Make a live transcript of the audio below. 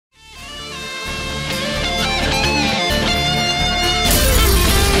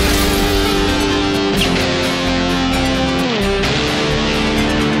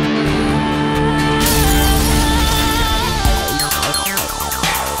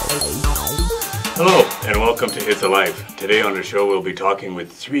Hello and welcome to It's Alive. Today on the show we'll be talking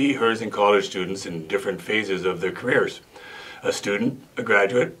with 3 Herzing College students in different phases of their careers. A student, a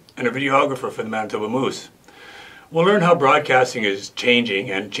graduate, and a videographer for the Manitoba Moose. We'll learn how broadcasting is changing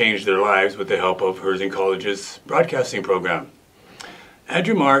and changed their lives with the help of Herzing College's broadcasting program.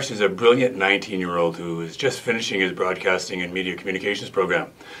 Andrew Marsh is a brilliant 19-year-old who is just finishing his broadcasting and media communications program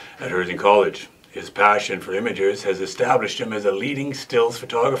at Herzing College. His passion for images has established him as a leading stills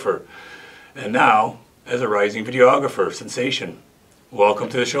photographer, and now as a rising videographer sensation. Welcome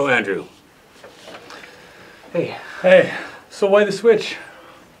to the show, Andrew. Hey. Hey, so why the switch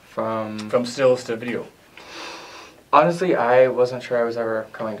From stills to video? honestly, I wasn't sure I was ever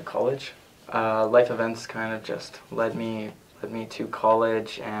going to college. Life events kind of just led me to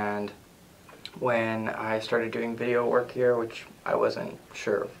college, and when I started doing video work here, which I wasn't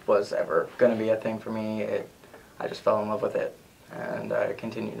sure was ever going to be a thing for me, I just fell in love with it, and I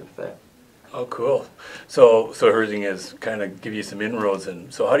continued with it. Oh, cool. So Herzing has kind of give you some inroads,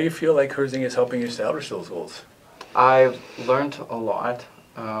 and so how do you feel like Herzing is helping you establish those goals? I've learned a lot.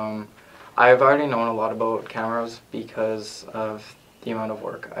 I've already known a lot about cameras because of the amount of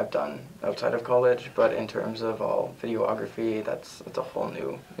work I've done outside of college, but in terms of all videography, that's a whole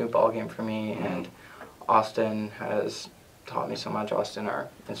new ballgame for me, and Austin has taught me so much. Austin, our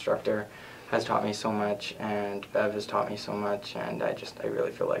instructor, has taught me so much, and Bev has taught me so much, and I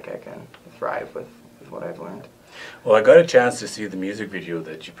really feel like I can thrive with what I've learned. Well, I got a chance to see the music video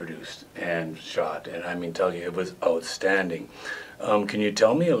that you produced and shot, and I mean, tell you, it was outstanding. Can you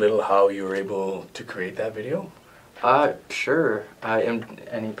tell me a little how you were able to create that video? Sure. In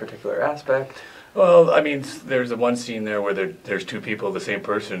any particular aspect? Well, I mean, there's the one scene there where there's 2 people, the same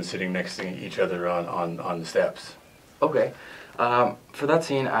person, sitting next to each other on the steps. Okay. For that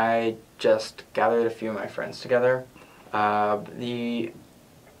scene, I just gathered a few of my friends together. The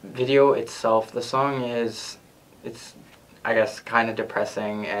video itself, the song it's I guess kind of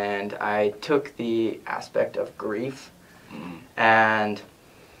depressing, and I took the aspect of grief, and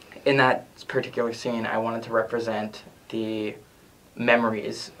in that particular scene I wanted to represent the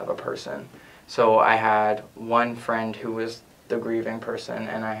memories of a person. So I had one friend who was the grieving person,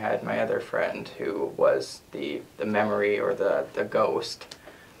 and I had my other friend who was the memory or the ghost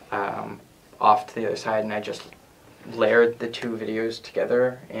off to the other side, and I just layered the 2 videos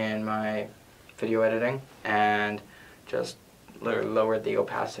together in my video editing and just lowered the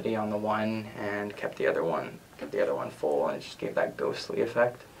opacity on the one and kept the other one full, and it just gave that ghostly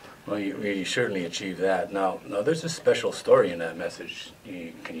effect. Well, you certainly achieved that. Now there's a special story in that message.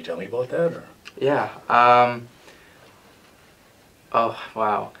 Can you tell me about that? Or? Yeah. Oh,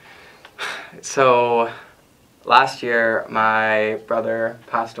 wow. So last year my brother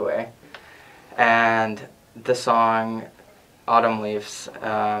passed away, and the song Autumn Leaves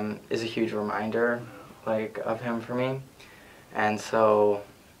is a huge reminder of him for me. And so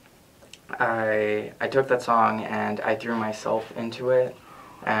I took that song and I threw myself into it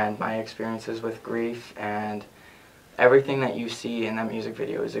and my experiences with grief, and everything that you see in that music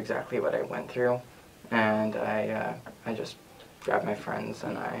video is exactly what I went through. And I just grabbed my friends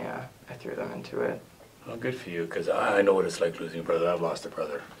and I threw them into it. Well, good for you, because I know what it's like losing a brother. I've lost a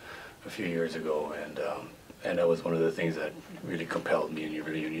brother a few years ago, and that was one of the things that really compelled me in your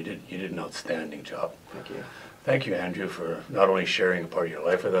video, and you did an outstanding job. Thank you. Thank you, Andrew, for not only sharing a part of your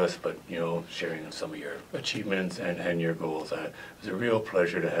life with us, but sharing some of your achievements and your goals. It was a real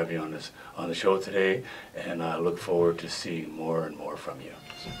pleasure to have you on the show today, and I look forward to seeing more and more from you.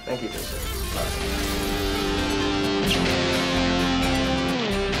 Thank you, Joseph.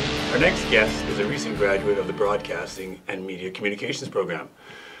 Our next guest is a recent graduate of the Broadcasting and Media Communications program.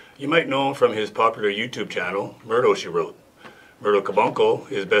 You might know him from his popular YouTube channel, Murdo She Wrote. Murdo Kabunko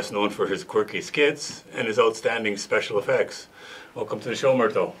is best known for his quirky skits and his outstanding special effects. Welcome to the show,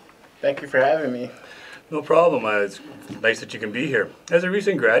 Murdo. Thank you for having me. No problem. It's nice that you can be here. As a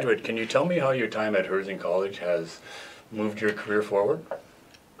recent graduate, can you tell me how your time at Herzing College has moved your career forward?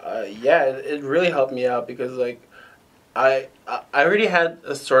 Yeah, it really helped me out because I already had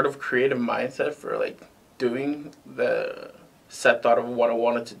a sort of creative mindset for doing the set thought of what I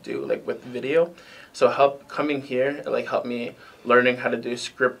wanted to do with video. So coming here helped me learning how to do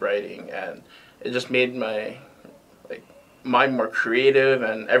script writing, and it just made my mind more creative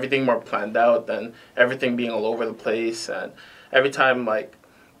and everything more planned out than everything being all over the place. And every time I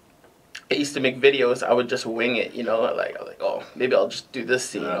used to make videos, I would just wing it, I was like, oh, maybe I'll just do this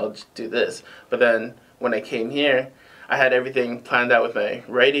scene, I'll just do this. But then when I came here, I had everything planned out with my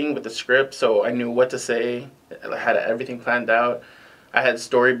writing, with the script, so I knew what to say. I had everything planned out. I had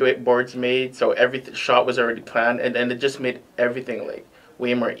storyboards made, so every shot was already planned, and it just made everything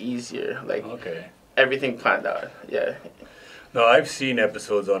way more easier. Like Okay. everything planned out. Yeah. No, I've seen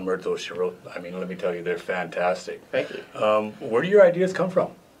episodes on Myrtle she wrote. I mean, let me tell you, they're fantastic. Thank you. Where do your ideas come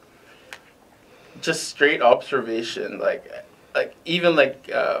from? Just straight observation. Like even like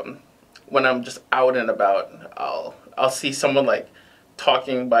when I'm just out and about, I'll see someone like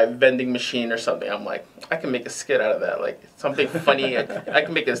talking by vending machine or something. I'm like, I can make a skit out of that. Like something funny. I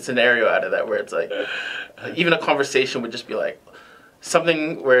can make a scenario out of that where it's like, even a conversation would just be like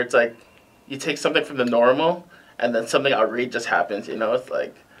something where it's like you take something from the normal and then something outrageous happens. You know, it's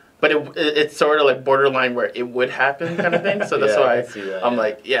like, but it's sort of like borderline where it would happen kind of thing. So that's why I'm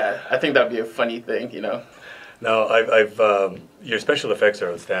like, yeah, I think that'd be a funny thing. You know. No, your special effects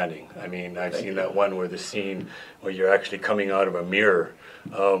are outstanding. I mean, I've seen that one where the scene where you're actually coming out of a mirror.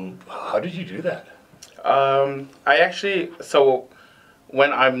 How did you do that? I actually, so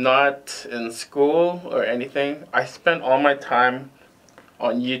when I'm not in school or anything, I spend all my time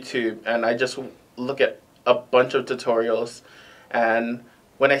on YouTube and I just look at a bunch of tutorials, and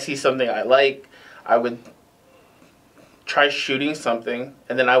when I see something I like, I would try shooting something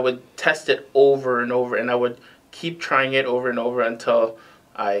and then I would test it over and over, and I would keep trying it over and over until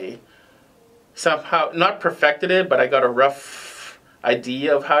I somehow not perfected it, but I got a rough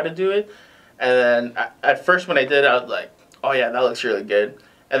idea of how to do it. And then at first when I did it, I was like, oh yeah, that looks really good.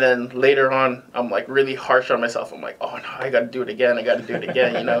 And then later on, I'm like really harsh on myself. I'm like, oh no, I got to do it again. I got to do it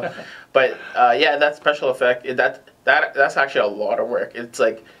again, you know. But yeah, that special effect, that's actually a lot of work. It's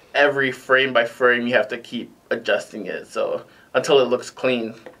like every frame by frame you have to keep adjusting it, so until it looks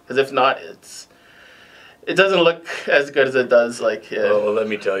clean. Because if not, it doesn't look as good as it does. Like yeah. Well, let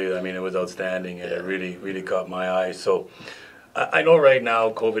me tell you, I mean, it was outstanding, and it really caught my eye. So I know right now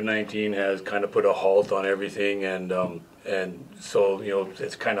COVID-19 has kind of put a halt on everything, and so you know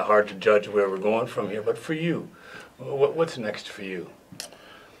it's kind of hard to judge where we're going from here. But for you, what's next for you?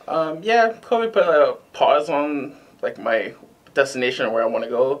 Yeah, probably put a pause on like my destination or where I want to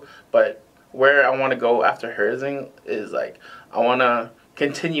go, but where I want to go after Herzing is like I want to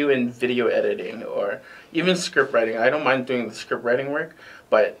continue in video editing or even script writing. I don't mind doing the script writing work,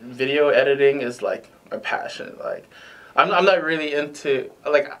 but video editing is like my passion. Like I'm not really into,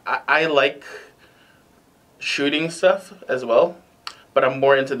 like I like shooting stuff as well, but I'm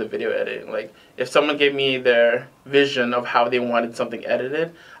more into the video editing. Like if someone gave me their vision of how they wanted something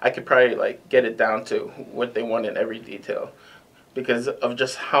edited, I could probably like get it down to what they want in every detail, because of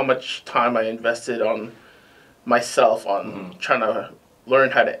just how much time I invested on myself on trying to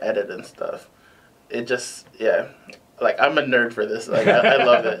learn how to edit and stuff. It just, yeah, like I'm a nerd for this. Like I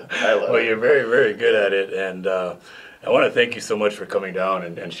love it. I love it. Well, you're very good at it, and I want to thank you so much for coming down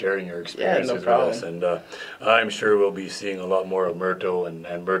and sharing your experiences with us. And I'm sure we'll be seeing a lot more of Myrtle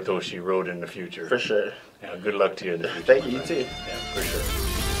and Myrtle she wrote in the future. For sure. Yeah, good luck to you in the future. Thank you, you too. Yeah, for sure.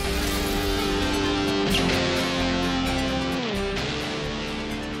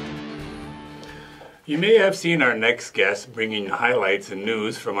 You may have seen our next guest bringing highlights and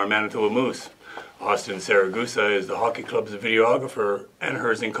news from our Manitoba Moose. Austin Saragusa is the hockey club's videographer and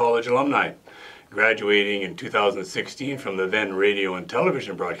Herzing College alumni. Graduating in 2016 from the then radio and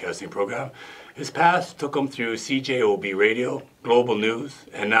television broadcasting program, his path took him through CJOB Radio, Global News,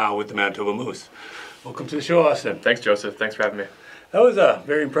 and now with the Manitoba Moose. Welcome to the show, Austin. Thanks, Joseph. Thanks for having me. That was a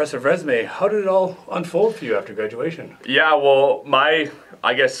very impressive resume. How did it all unfold for you after graduation? Yeah, well,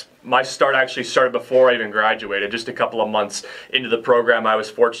 I guess my start actually started before I even graduated. Just a couple of months into the program, I was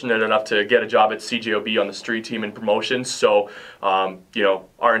fortunate enough to get a job at CJOB on the street team in promotions. So, you know,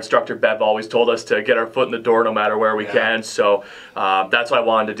 our instructor Bev always told us to get our foot in the door no matter where we can. So that's what I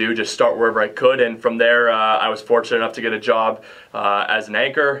wanted to do, just start wherever I could. And from there, I was fortunate enough to get a job as an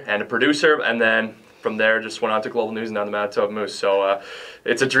anchor and a producer, and then from there, just went on to Global News and now the Manitoba Moose. So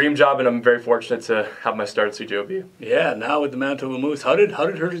it's a dream job, and I'm very fortunate to have my start at CJOB. Yeah, now with the Manitoba Moose, how did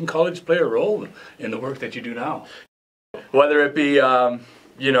Herzing College play a role in the work that you do now? Whether it be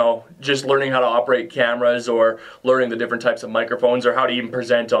you know, just learning how to operate cameras or learning the different types of microphones or how to even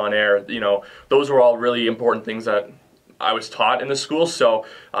present on air, you know, those were all really important things that I was taught in the school. So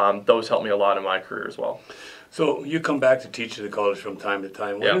those helped me a lot in my career as well. So you come back to teach at the college from time to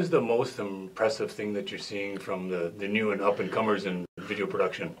time. What is the most impressive thing that you're seeing from the new and up-and-comers in video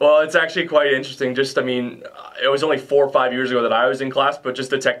production? Well, it's actually quite interesting. Just, I mean, it was only 4 or 5 years ago that I was in class, but just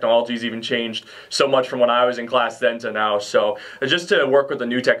the technology's even changed so much from when I was in class then to now. So just to work with the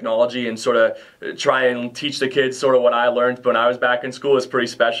new technology and sort of try and teach the kids sort of what I learned when I was back in school is pretty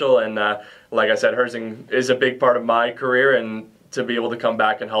special. And like I said, Herzing is a big part of my career, and to be able to come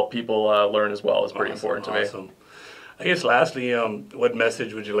back and help people learn as well is pretty important to me. I guess lastly, what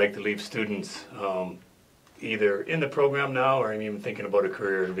message would you like to leave students either in the program now or even thinking about a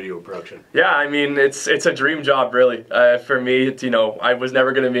career in video production? Yeah, I mean, it's a dream job, really. For me, it's, I was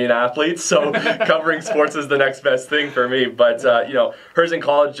never going to be an athlete, so covering sports is the next best thing for me. But, Herzing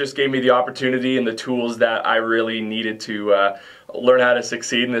College just gave me the opportunity and the tools that I really needed to learn how to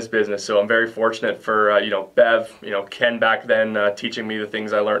succeed in this business. So I'm very fortunate for, Bev, Ken back then teaching me the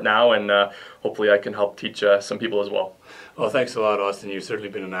things I learned now, and hopefully I can help teach some people as well. Well, thanks a lot, Austin. You've certainly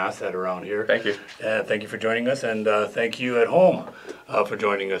been an asset around here. Thank you. Thank you for joining us, and thank you at home for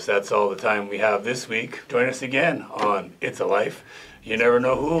joining us. That's all the time we have this week. Join us again on It's a Life. You never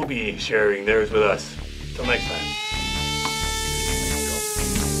know who will be sharing theirs with us. Till next time.